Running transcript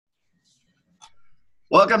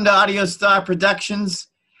Welcome to Audio Star Productions,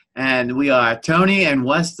 and we are Tony and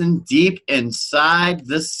Weston deep inside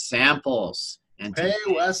the samples. And Hey,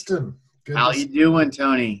 Weston. Good how to you see doing,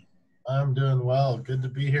 Tony? I'm doing well. Good to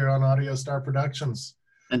be here on Audio Star Productions.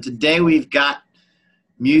 And today we've got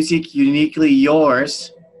music uniquely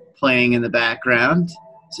yours playing in the background.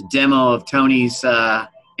 It's a demo of Tony's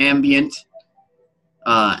ambient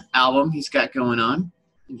album he's got going on.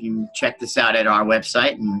 You can check this out at our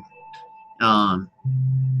website and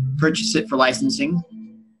purchase it for licensing.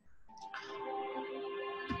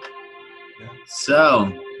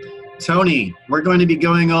 So, Tony, we're going to be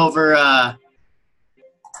going over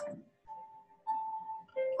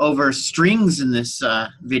strings in this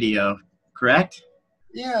video, correct?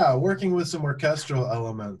 Yeah, working with some orchestral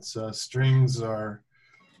elements. Strings are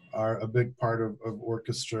a big part of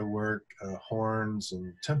orchestra work, horns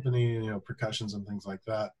and timpani, percussions and things like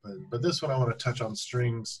that. But this one I want to touch on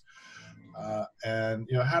strings. And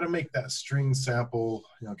how to make that string sample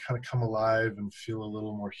kind of come alive and feel a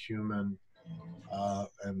little more human,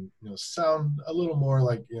 and sound a little more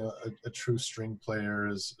like a true string player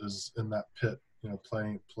is in that pit,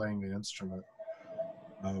 playing the instrument.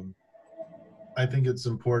 I think it's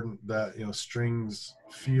important that strings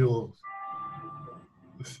feel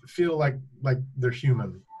like they're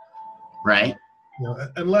human, Right.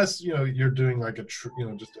 Unless you're doing like just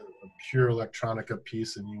a pure electronica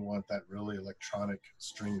piece and you want that really electronic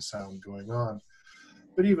string sound going on.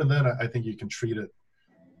 But even then, I think you can treat it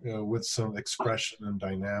with some expression and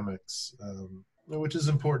dynamics, which is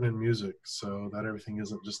important in music, so that everything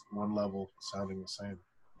isn't just one level sounding the same.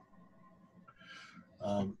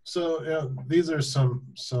 So these are some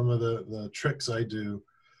of the tricks I do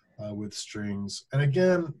with strings. And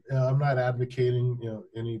again, I'm not advocating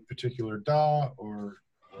any particular DAW or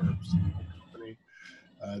company.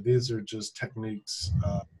 These are just techniques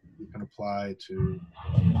you can apply to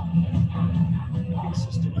any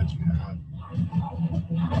system that you have.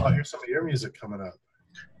 Oh, here's some of your music coming up.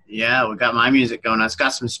 Yeah, we got my music going. It's got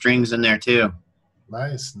some strings in there too.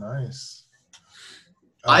 Nice.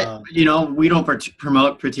 We don't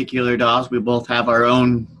promote particular DAWs. We both have our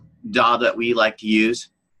own DAW that we like to use.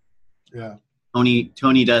 Yeah.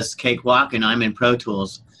 Tony does Cakewalk, and I'm in Pro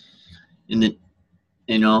Tools. And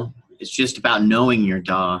it's just about knowing your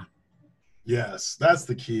DAW. Yes, that's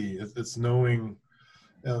the key. It's knowing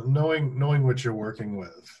what you're working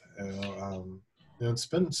with, and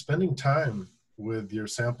spending time with your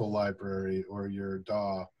sample library or your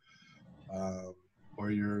DAW,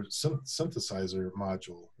 or your synthesizer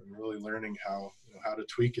module, and really learning how to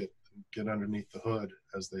tweak it and get underneath the hood,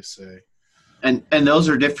 as they say. And those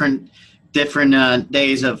are different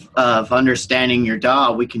days of understanding your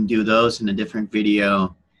DAW. We can do those in a different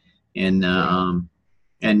video, and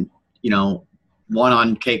one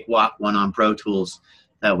on Cakewalk, one on Pro Tools.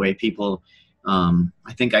 That way, people.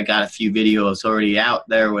 I think I got a few videos already out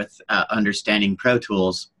there with understanding Pro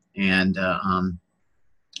Tools, and I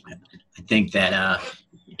think that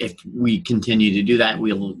if we continue to do that,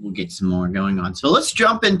 we'll get some more going on. So let's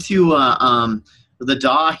jump into the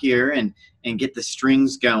DAW here and get the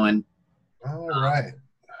strings going. All right.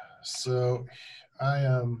 So I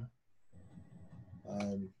am.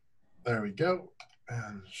 There we go.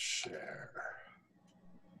 And share.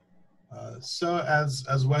 So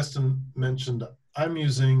as Weston mentioned, I'm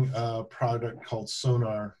using a product called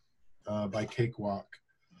Sonar by Cakewalk.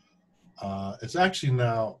 It's actually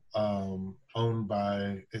now owned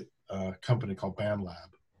by a company called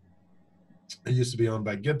BandLab. It used to be owned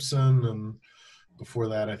by Gibson, and before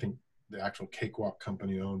that, I think the actual Cakewalk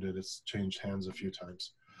company owned it. It's changed hands a few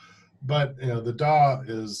times. But the DAW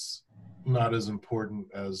is not as important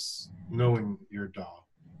as knowing your DAW.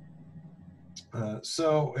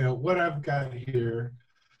 So what I've got here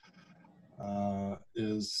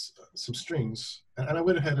is some strings, and I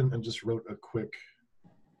went ahead and just wrote a quick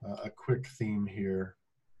theme here.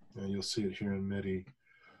 You'll see it here in MIDI,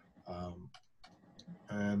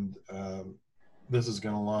 and this is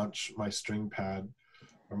going to launch my string pad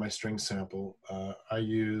or my string sample. I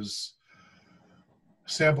use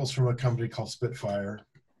samples from a company called Spitfire.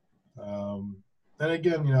 And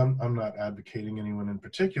again, I'm not advocating anyone in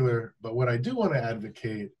particular, but what I do want to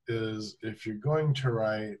advocate is if you're going to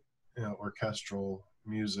write, orchestral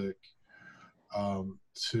music,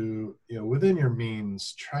 to, within your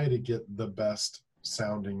means, try to get the best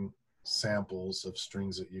sounding samples of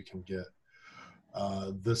strings that you can get.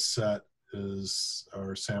 This set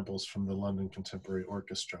are samples from the London Contemporary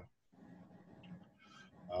Orchestra.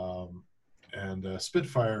 And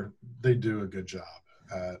Spitfire, they do a good job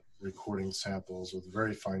at recording samples with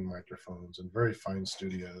very fine microphones and very fine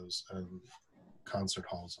studios and concert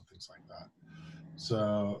halls and things like that.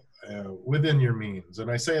 So within your means.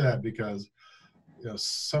 And I say that because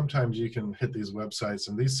sometimes you can hit these websites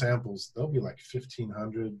and these samples, they'll be like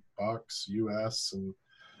 $1,500 US, and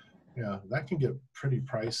that can get pretty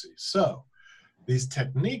pricey. So these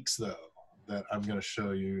techniques, though, that I'm going to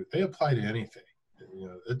show you, they apply to anything.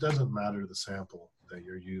 It doesn't matter the sample that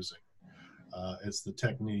you're using. It's the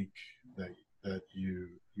technique that you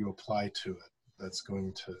apply to it that's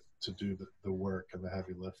going to do the work and the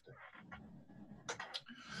heavy lifting.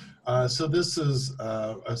 So this is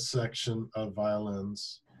a section of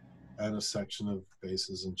violins and a section of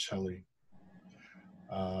basses and cello.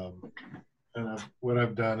 And what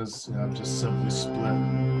I've done is I've just simply split.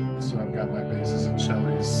 So I've got my basses and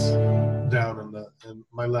cellos down in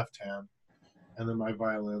my left hand, and then my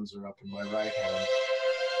violins are up in my right hand.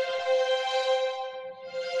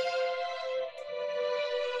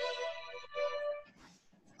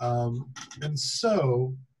 And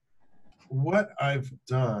so what I've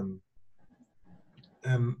done,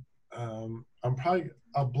 and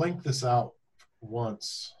I'll blink this out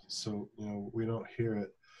once so we don't hear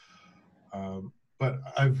it. But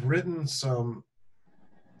I've written some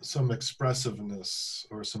expressiveness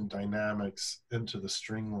or some dynamics into the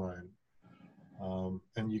string line.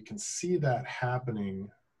 And you can see that happening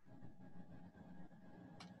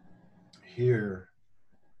here.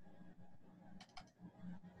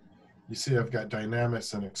 You see I've got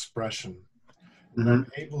dynamics and expression. And I'm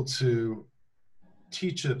able to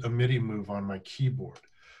teach it a MIDI move on my keyboard.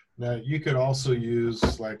 Now you could also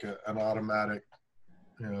use like an automatic,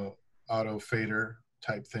 auto fader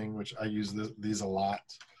type thing, which I use these a lot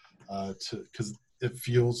because it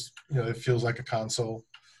feels like a console.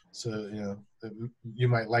 So you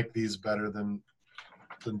might like these better than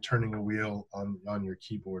turning a wheel on your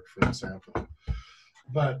keyboard, for example.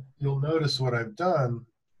 But you'll notice what I've done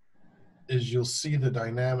is you'll see the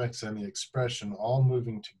dynamics and the expression all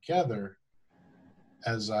moving together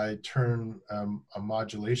as I turn a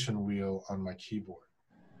modulation wheel on my keyboard.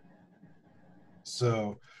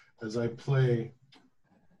 So as I play,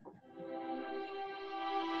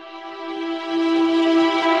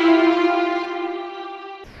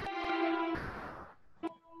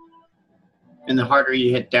 and the harder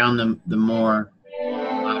you hit down, the more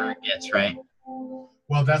louder it gets, right?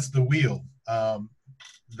 Well, that's the wheel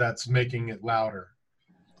that's making it louder.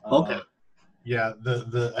 Okay. Yeah,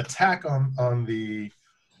 the attack on the.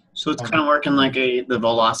 So it's kind of working like the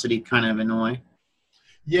velocity kind of in a way.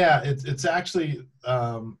 Yeah, it's actually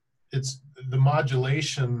it's the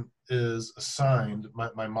modulation is assigned.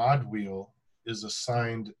 My mod wheel is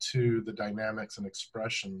assigned to the dynamics and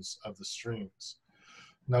expressions of the strings.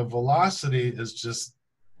 Now velocity is just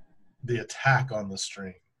the attack on the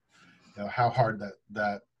string. How hard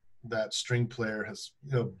that string player has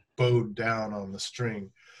bowed down on the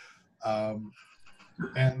string.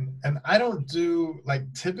 And I don't do,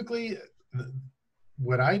 like, typically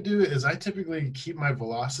what I do is I typically keep my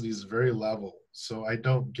velocities very level, so I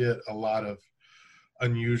don't get a lot of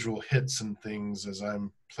unusual hits and things as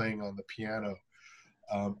I'm playing on the piano.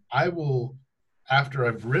 I will, after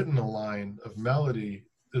I've written a line of melody,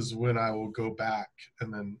 is when I will go back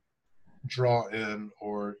and then draw in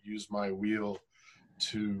or use my wheel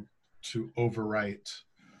to overwrite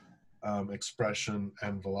expression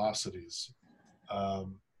and velocities.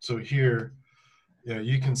 So here,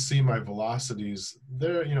 you can see my velocities.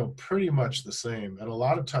 They're pretty much the same. And a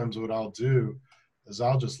lot of times what I'll do is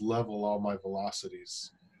I'll just level all my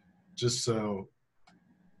velocities just so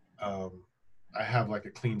I have like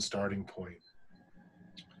a clean starting point.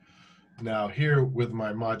 Now here with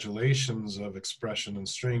my modulations of expression and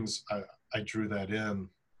strings, I drew that in,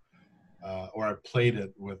 or I played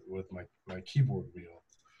it with my keyboard wheel.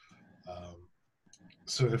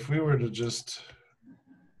 So if we were to just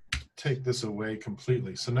take this away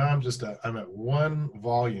completely. So now I'm at one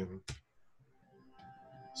volume.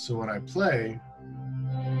 So when I play,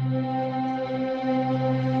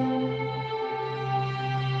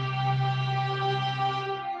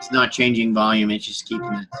 it's not changing volume, it's just keeping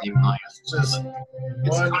that same volume.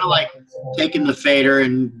 It's kind of like taking the fader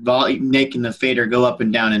and making the fader go up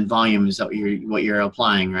and down in volume is what you're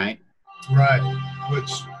applying, right? Right.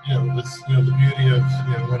 Which it's the beauty of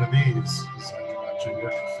one of these is I can actually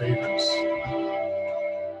work the faders.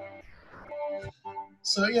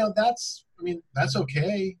 So that's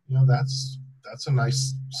okay. That's a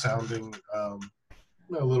nice sounding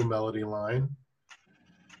little melody line.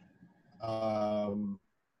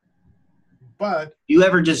 But you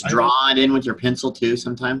ever just draw it in with your pencil too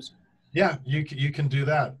sometimes? Yeah, you can do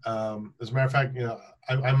that. As a matter of fact,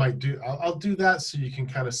 I might I'll do that so you can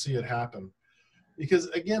kind of see it happen. because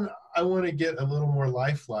again, I want to get a little more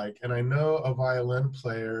lifelike. And I know a violin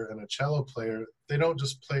player and a cello player, they don't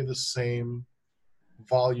just play the same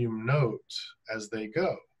volume note as they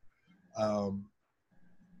go.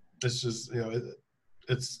 It's just,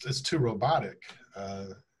 it's too robotic.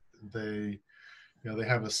 They, they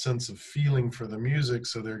have a sense of feeling for the music,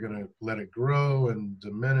 so they're going to let it grow and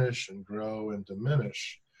diminish and grow and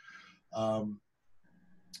diminish.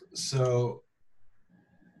 So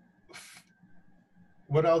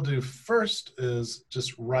what I'll do first is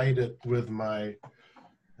just write it with my,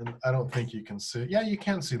 and I don't think you can see, yeah, you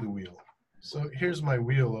can see the wheel. So here's my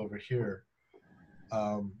wheel over here.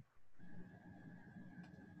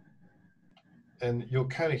 And you'll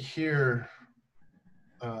kind of hear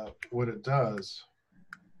what it does.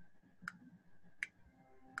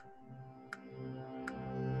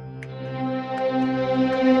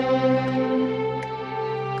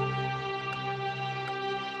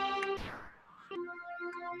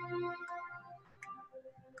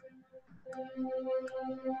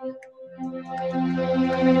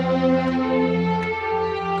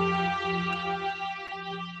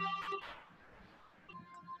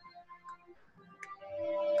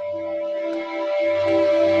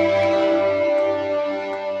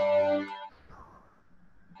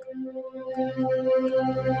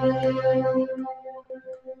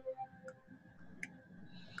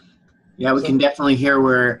 Yeah, we can definitely hear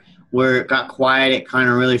where it got quiet. It kind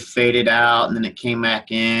of really faded out, and then it came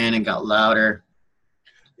back in and got louder.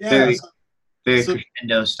 Yeah, Very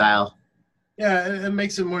crescendo style. Yeah, it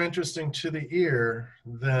makes it more interesting to the ear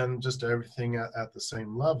than just everything at the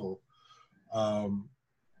same level. And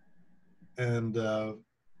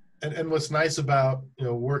what's nice about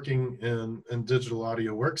working in digital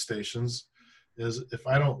audio workstations is if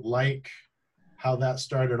I don't like how that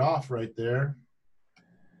started off right there,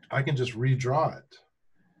 I can just redraw it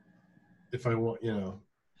if I want,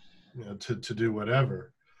 to do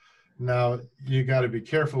whatever. Now you got to be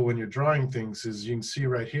careful when you're drawing things. Is you can see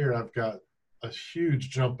right here, I've got a huge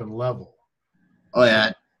jump in level. Oh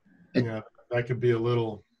yeah, so, that could be a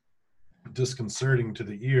little disconcerting to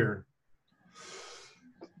the ear.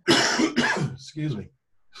 Excuse me,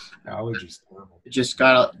 allergies. Just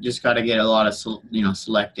gotta get a lot of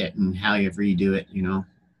select it and how you redo it.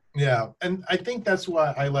 Yeah, and I think that's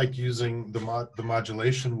why I like using the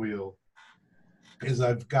modulation wheel, is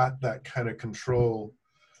I've got that kind of control,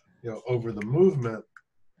 over the movement,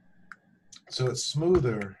 so it's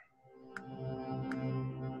smoother.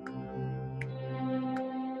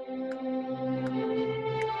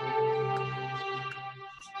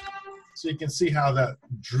 So you can see how that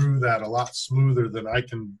drew that a lot smoother than I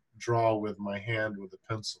can draw with my hand with a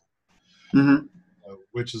pencil. Mm-hmm.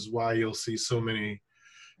 Which is why you'll see so many,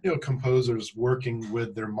 composers working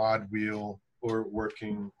with their mod wheel or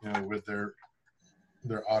working, with their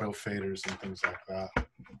auto faders and things like that.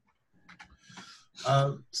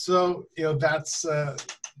 So that's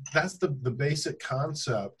the basic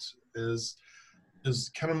concept is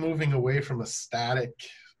kind of moving away from a static,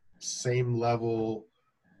 same level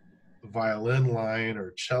violin line or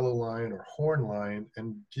cello line or horn line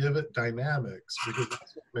and give it dynamics, because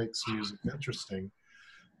that's what makes music interesting,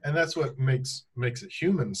 and that's what makes it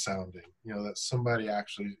human sounding, that somebody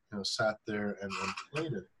actually sat there and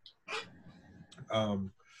played it.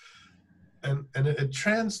 And it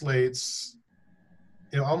translates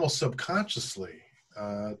almost subconsciously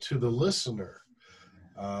to the listener,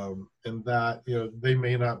 and that they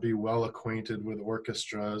may not be well acquainted with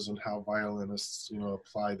orchestras and how violinists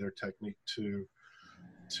apply their technique to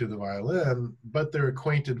the violin, but they're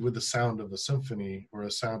acquainted with the sound of a symphony or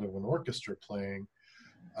a sound of an orchestra playing,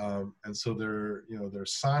 and so they're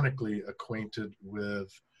sonically acquainted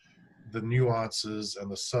with the nuances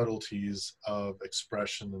and the subtleties of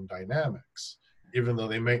expression and dynamics, even though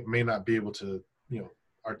they may not be able to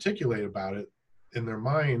articulate about it. In their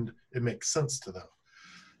mind, it makes sense to them.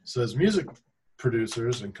 So as music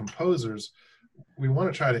producers and composers, we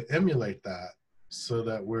want to try to emulate that, so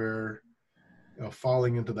that we're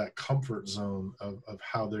falling into that comfort zone of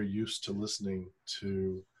how they're used to listening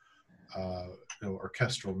to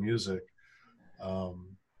orchestral music.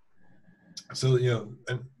 So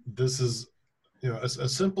and this is a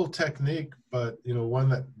simple technique, but one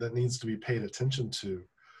that needs to be paid attention to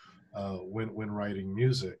when writing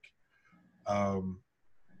music.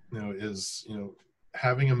 Is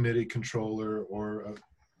having a MIDI controller or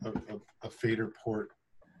a fader port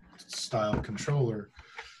style controller,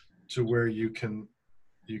 to where you can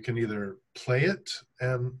either play it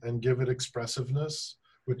and give it expressiveness,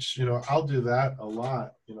 which I'll do that a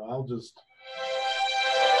lot. I'll just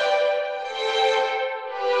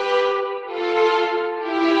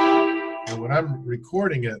And when I'm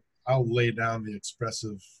recording it, I'll lay down the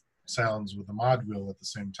expressive sounds with the mod wheel at the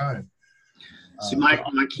same time. See, my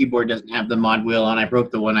keyboard doesn't have the mod wheel on. I broke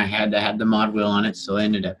the one I had that had the mod wheel on it, so I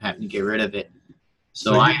ended up having to get rid of it.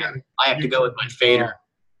 So I have to go with my fader.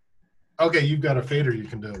 Okay, you've got a fader you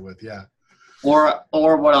can do it with, yeah. Or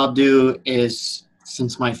what I'll do is,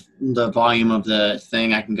 since the volume of the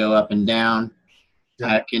thing, I can go up and down.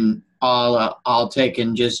 Yeah. I'll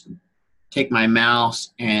just take my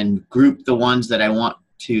mouse and group the ones that I want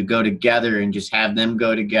to go together and just have them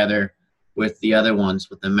go together with the other ones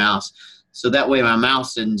with the mouse. So that way my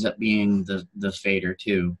mouse ends up being the fader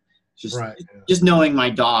too. Just knowing my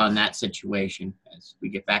DAW in that situation as we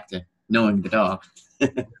get back to knowing the DAW.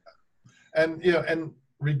 And and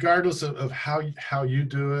regardless of how you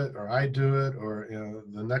do it or I do it or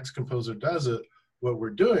the next composer does it, what we're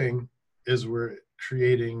doing is we're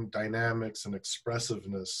creating dynamics and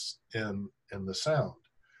expressiveness in the sound,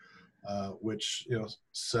 which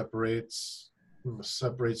separates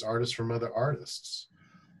artists from other artists,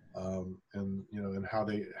 and how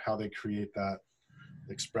they create that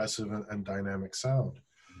expressive and dynamic sound.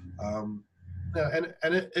 And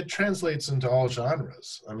it translates into all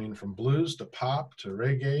genres. I mean, from blues to pop to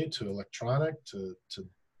reggae to electronic to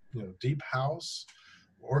deep house,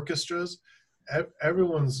 orchestras.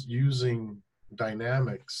 Everyone's using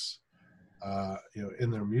dynamics, in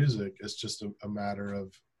their music. It's just a matter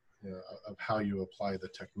of how you apply the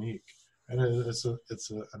technique, and it's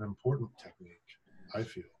an important technique, I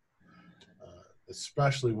feel,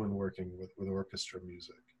 especially when working with orchestra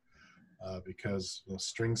music, because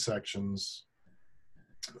string sections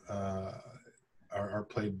are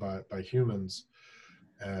played by humans,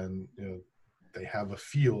 and they have a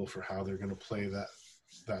feel for how they're going to play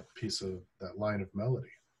that piece of that line of melody.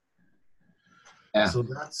 Yeah. So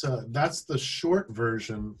that's the short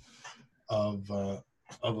version of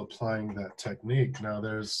applying that technique. Now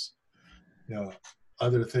there's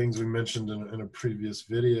other things we mentioned in a previous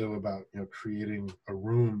video about creating a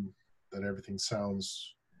room that everything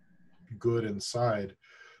sounds good inside.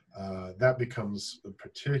 That becomes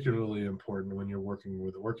particularly important when you're working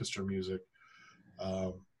with orchestra music,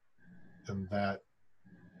 and that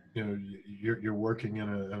you're working in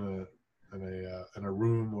a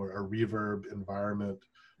room or a reverb environment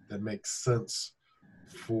that makes sense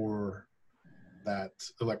for that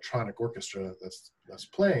electronic orchestra that's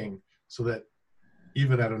playing, so that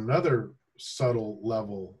even at another subtle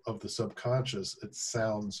level of the subconscious, it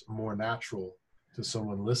sounds more natural to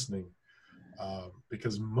someone listening.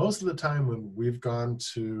 Because most of the time when we've gone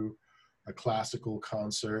to a classical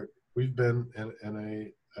concert, we've been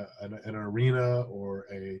in an arena or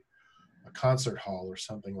a concert hall or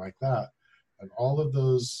something like that, and all of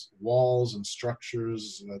those walls and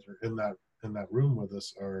structures that are in that room with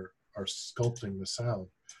us are sculpting the sound.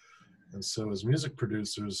 And so as music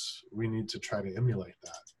producers, we need to try to emulate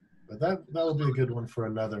that. But that'll be a good one for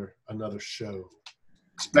another show.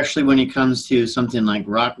 Especially when it comes to something like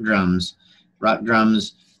rock drums. Rock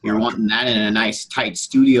drums, you're wanting that in a nice tight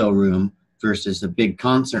studio room versus a big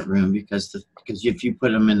concert room, because if you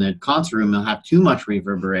put them in the concert room, they'll have too much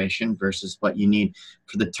reverberation versus what you need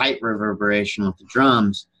for the tight reverberation with the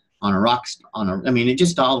drums on a rock. I mean, it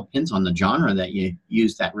just all depends on the genre that you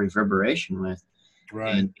use that reverberation with.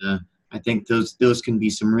 Right. And I think those can be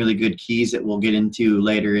some really good keys that we'll get into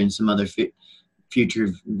later in some other future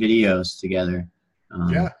videos together.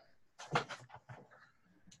 Yeah.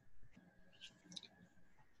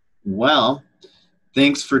 Well,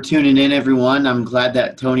 thanks for tuning in, everyone. I'm glad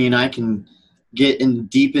that Tony and I can get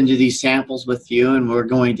deep into these samples with you, and we're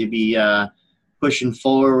going to be pushing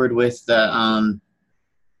forward with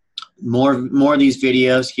more of these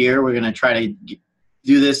videos here. We're going to try to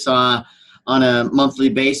do this on a monthly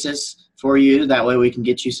basis for you. That way we can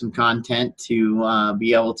get you some content to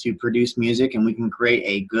be able to produce music, and we can create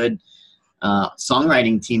a good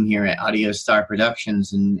songwriting team here at Audio Star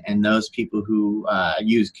Productions, and those people who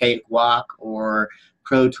use Cakewalk or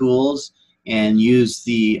Pro Tools and use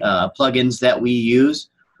the plugins that we use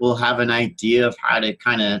will have an idea of how to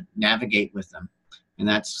kind of navigate with them. And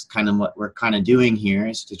that's kind of what we're kind of doing here,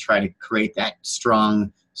 is to try to create that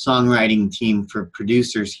strong songwriting team for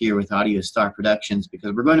producers here with Audio Star Productions,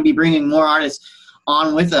 because we're going to be bringing more artists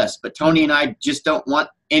on with us. But Tony and I just don't want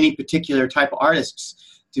any particular type of artists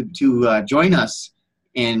to join us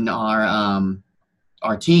in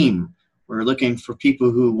our team. We're looking for people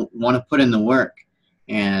who want to put in the work,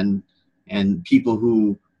 and people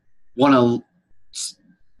who want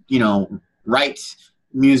to write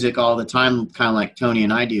music all the time, kind of like Tony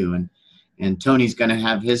and I do. And Tony's going to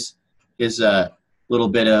have his little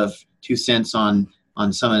bit of 2 cents on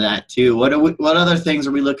some of that too. What other things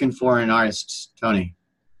are we looking for in artists, Tony?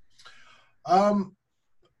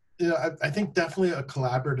 I think definitely a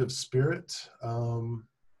collaborative spirit.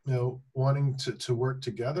 Wanting to work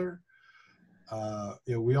together.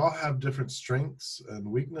 We all have different strengths and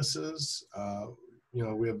weaknesses.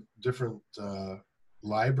 We have different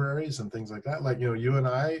libraries and things like that. Like, you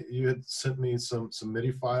and you had sent me some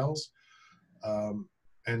MIDI files,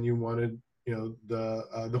 and you wanted,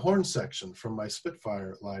 the horn section from my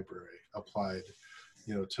Spitfire library applied,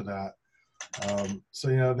 to that.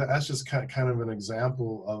 That's just kind of an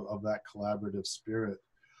example of that collaborative spirit.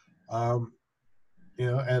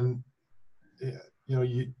 And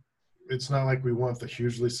it's not like we want the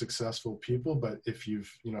hugely successful people, but if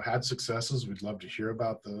you've had successes, we'd love to hear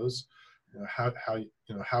about those.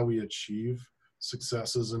 How we achieve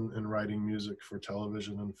successes in writing music for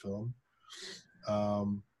television and film.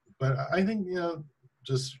 But I think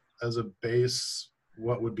just as a base,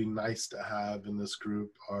 what would be nice to have in this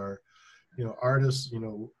group are artists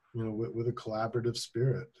with a collaborative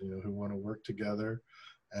spirit, who want to work together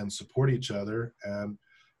and support each other, and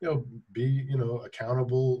be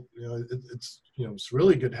accountable. It's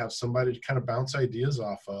really good to have somebody to kind of bounce ideas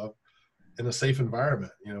off of in a safe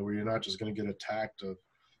environment, where you're not just going to get attacked of,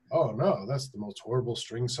 oh no, that's the most horrible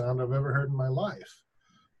string sound I've ever heard in my life.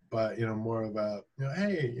 But more of a,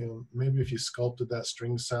 hey, maybe if you sculpted that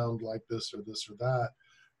string sound like this or that,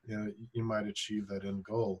 you might achieve that end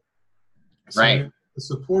goal. So Right. a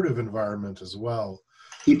supportive environment as well.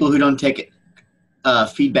 People who don't take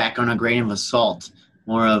feedback on a grain of salt,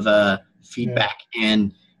 more of a feedback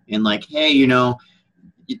and like, hey,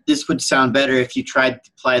 this would sound better if you tried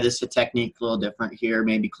to apply this a technique a little different here,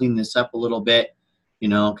 maybe clean this up a little bit,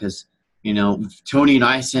 because Tony and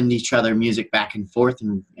I send each other music back and forth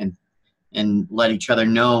and let each other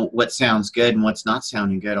know what sounds good and what's not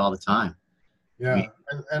sounding good all the time. Yeah,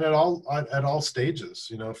 and at all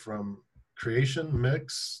stages, from creation,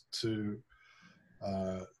 mix to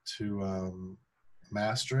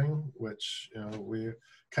mastering, which we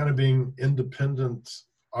kind of, being independent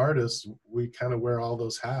artists, we kind of wear all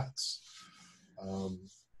those hats.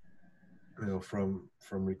 From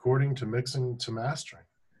recording to mixing to mastering.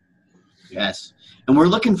 Yes, and we're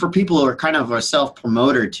looking for people who are kind of a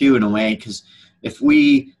self-promoter too, in a way, because if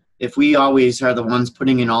we always are the ones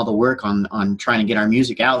putting in all the work on trying to get our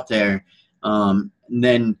music out there,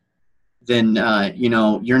 then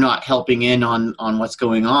you're not helping in on what's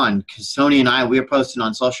going on. Because Tony and I, we're posting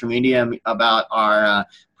on social media about our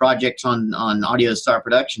projects on Audio Star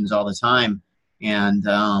Productions all the time, and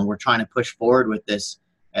we're trying to push forward with this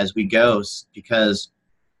as we go, because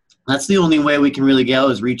that's the only way we can really go,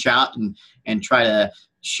 is reach out and try to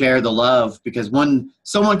share the love. Because when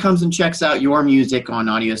someone comes and checks out your music on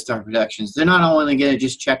Audio Star Productions, they're not only going to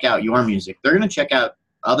just check out your music, they're going to check out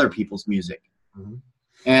other people's music.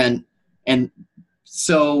 Mm-hmm. And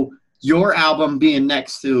so your album being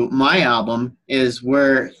next to my album is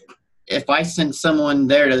where, if I send someone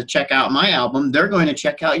there to check out my album, they're going to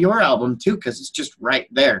check out your album too, because it's just right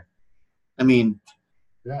there. I mean,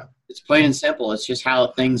 yeah, it's plain and simple. It's just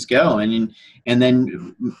how things go. And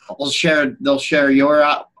then they'll share your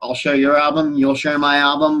I'll share your album, you'll share my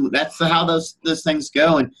album. That's how those things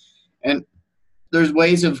go. And there's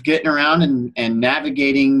ways of getting around and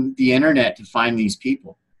navigating the internet to find these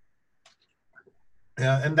people.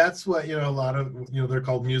 Yeah, and that's what, a lot of, they're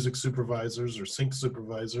called music supervisors or sync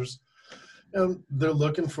supervisors. And they're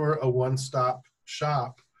looking for a one-stop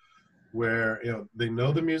shop where, they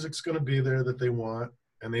know the music's going to be there that they want,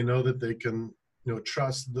 and they know that they can,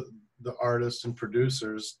 trust the artists and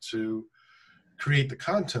producers to create the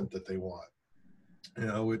content that they want.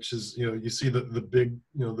 Which is, you see the big,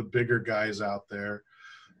 the bigger guys out there,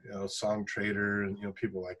 Song Trader and,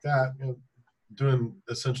 people like that, doing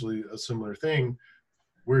essentially a similar thing.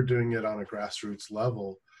 We're doing it on a grassroots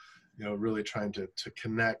level, really trying to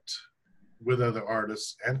connect with other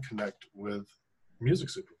artists and connect with music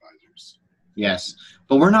supervisors. Yes,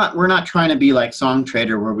 but we're not trying to be like Song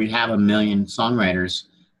Trader, where we have 1 million songwriters.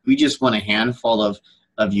 We just want a handful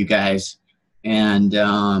of you guys. And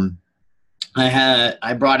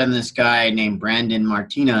I brought in this guy named Brandon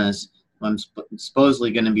Martinez, who I'm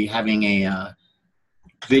supposedly going to be having a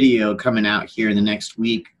video coming out here in the next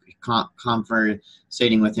week,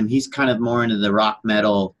 conversating with him. He's kind of more into the rock,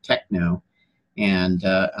 metal, techno, and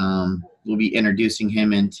we'll be introducing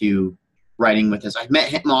him into writing with us. I met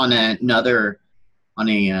him on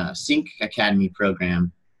a Sync Academy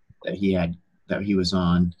program that he was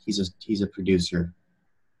on. He's a producer.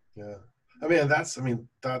 Yeah, I mean that's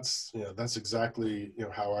exactly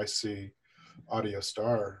how I see Audio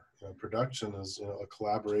Star production as a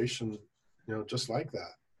collaboration just like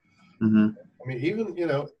that. Mm-hmm. I mean, even,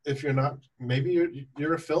 if you're not, maybe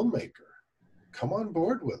you're a filmmaker, come on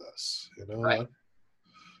board with us, Right.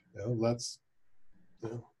 let's,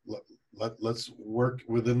 let's work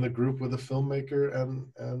within the group with the filmmaker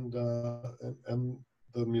and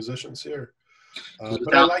the musicians here.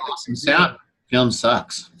 But I like it. Sound, film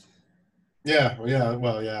sucks. Yeah.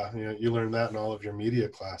 Well, yeah. You learn that in all of your media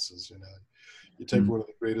classes. You take one of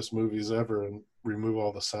the greatest movies ever and remove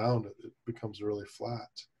all the sound, it becomes really flat.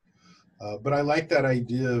 But I like that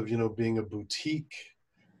idea of, being a boutique,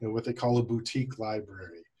 what they call a boutique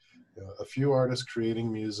library. A few artists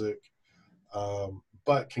creating music,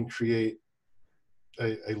 but can create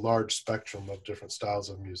a large spectrum of different styles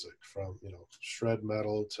of music, from, shred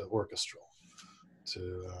metal to orchestral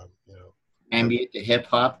to, ambient to hip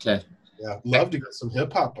hop to. Yeah, love to get some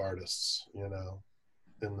hip hop artists, in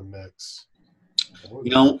the mix.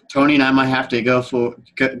 Tony and I might have to go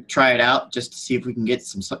try it out just to see if we can get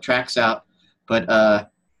some tracks out. But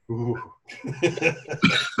but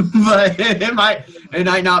it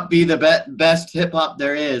might not be the best hip hop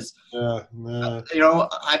there is. Nah.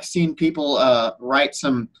 I've seen people write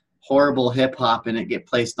some horrible hip hop and it get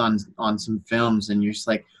placed on some films, and you're just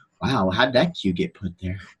like, wow, how'd that cue get put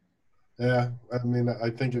there? Yeah, I mean,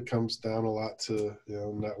 I think it comes down a lot to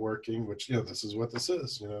networking, which this is what this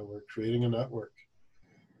is. We're creating a network,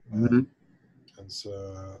 mm-hmm. And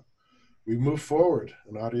so we move forward.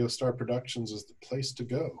 And Audio Star Productions is the place to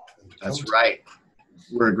go. That's right.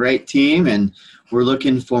 We're a great team, and we're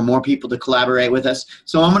looking for more people to collaborate with us.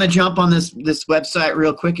 So I'm going to jump on this website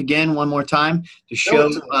real quick again one more time to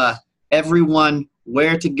show everyone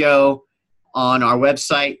where to go on our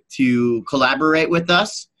website to collaborate with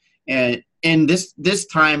us. And in this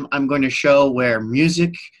time, I'm going to show where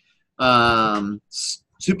music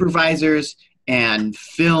supervisors and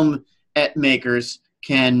film makers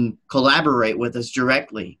can collaborate with us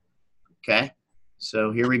directly. Okay,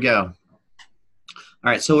 so here we go. All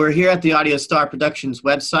right, so we're here at the Audio Star Productions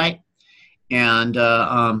website, and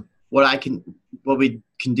what we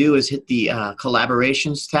can do is hit the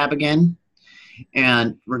collaborations tab again.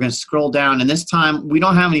 And we're going to scroll down, and this time we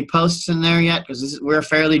don't have any posts in there yet because we're a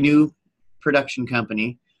fairly new production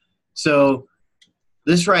company. So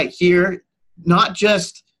this right here, not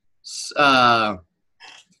just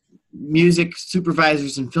music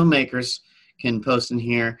supervisors and filmmakers can post in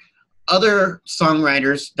here. Other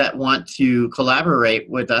songwriters that want to collaborate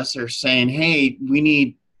with us are saying, hey, we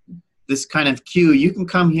need this kind of cue. You can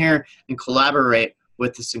come here and collaborate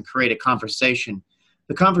with us and create a conversation.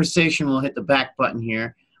 The conversation will hit the back button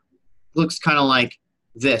here. Looks kind of like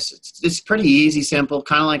this. It's pretty easy, simple,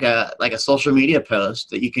 kind of like a social media post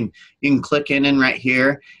that you can click in right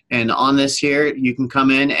here. And on this here, you can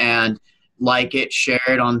come in and like it, share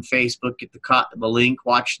it on Facebook, get the link,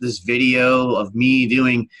 watch this video of me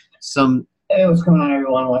doing some. Hey, what's going on,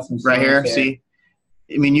 everyone? Weston right here. See,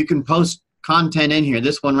 I mean, you can post content in here.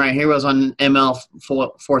 This one right here was on ML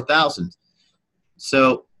 4000.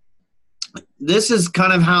 So this is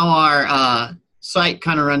kind of how our site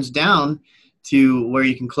kind of runs down to where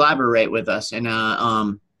you can collaborate with us.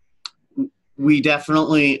 And we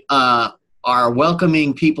definitely are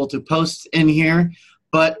welcoming people to post in here,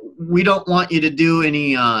 but we don't want you to do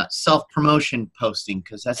any self-promotion posting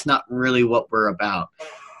because that's not really what we're about.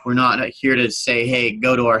 We're not here to say, hey,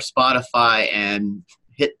 go to our Spotify and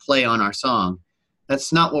hit play on our song.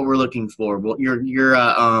 That's not what we're looking for. Well,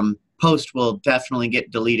 your post will definitely get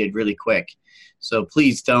deleted really quick. So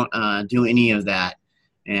please don't do any of that.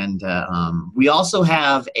 And we also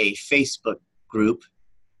have a Facebook group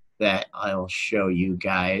that I'll show you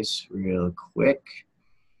guys real quick.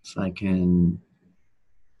 If I can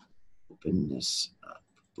open this up.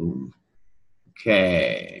 Boom.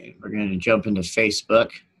 Okay, we're going to jump into Facebook.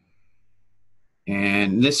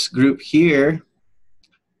 And this group here,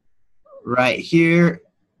 right here,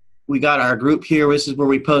 we got our group here. This is where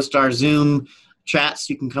we post our Zoom chats.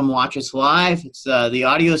 You can come watch us live. It's the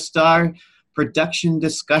Audio Star Production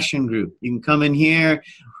Discussion Group. You can come in here.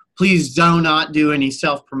 Please do not do any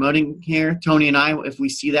self-promoting here. Tony and I, if we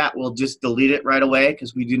see that, we'll just delete it right away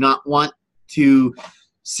because we do not want to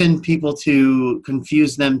send people to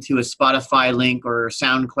confuse them to a Spotify link or a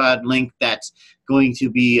SoundCloud link that's going to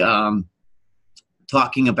be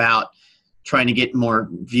talking about trying to get more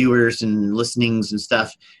viewers and listenings and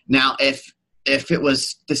stuff. Now, if it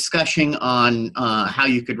was discussing on how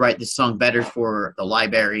you could write this song better for the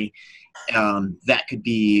library, that could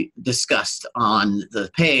be discussed on the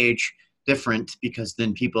page different because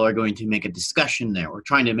then people are going to make a discussion there. We're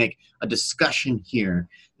trying to make a discussion here,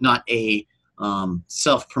 not a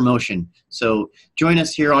self-promotion. So join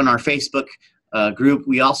us here on our Facebook group.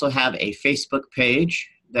 We also have a Facebook page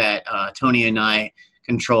that Tony and I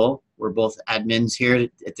control. We're both admins here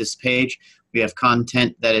at this page. We have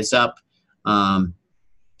content that is up.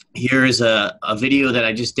 Here is a video that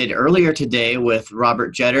I just did earlier today with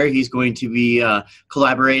Robert Jetter. He's going to be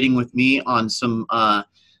collaborating with me on some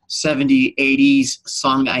 70s, 80s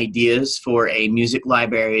song ideas for a music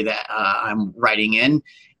library that I'm writing in.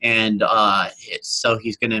 And so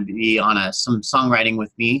he's going to be on some songwriting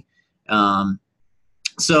with me.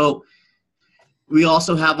 So we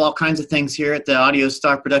also have all kinds of things here at the Audio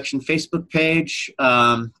Star Production Facebook page.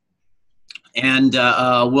 We'll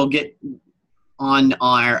get on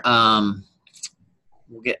our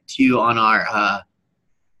we'll get to you on our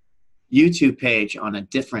YouTube page on a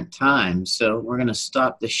different time. So we're going to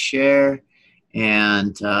stop the share.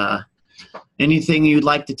 And anything you'd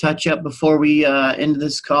like to touch up before we end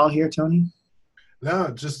this call here, Tony? No,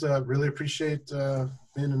 just really appreciate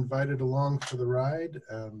being invited along for the ride,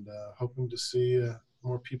 and hoping to see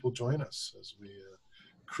more people join us as we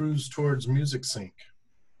cruise towards Music Sync.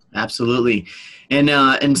 Absolutely.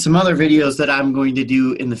 And some other videos that I'm going to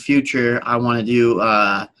do in the future, I want to do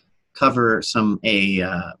cover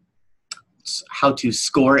how to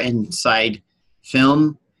score inside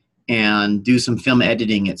film and do some film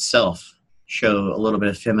editing itself, show a little bit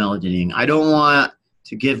of film editing. I don't want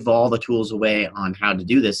to give all the tools away on how to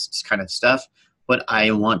do this kind of stuff, but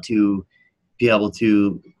I want to be able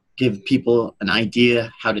to give people an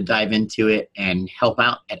idea how to dive into it and help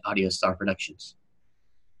out at Audio Star Productions.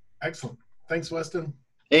 Excellent. Thanks, Weston.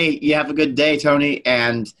 Hey, you have a good day, Tony,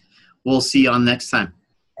 and we'll see you on next time.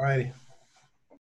 All righty.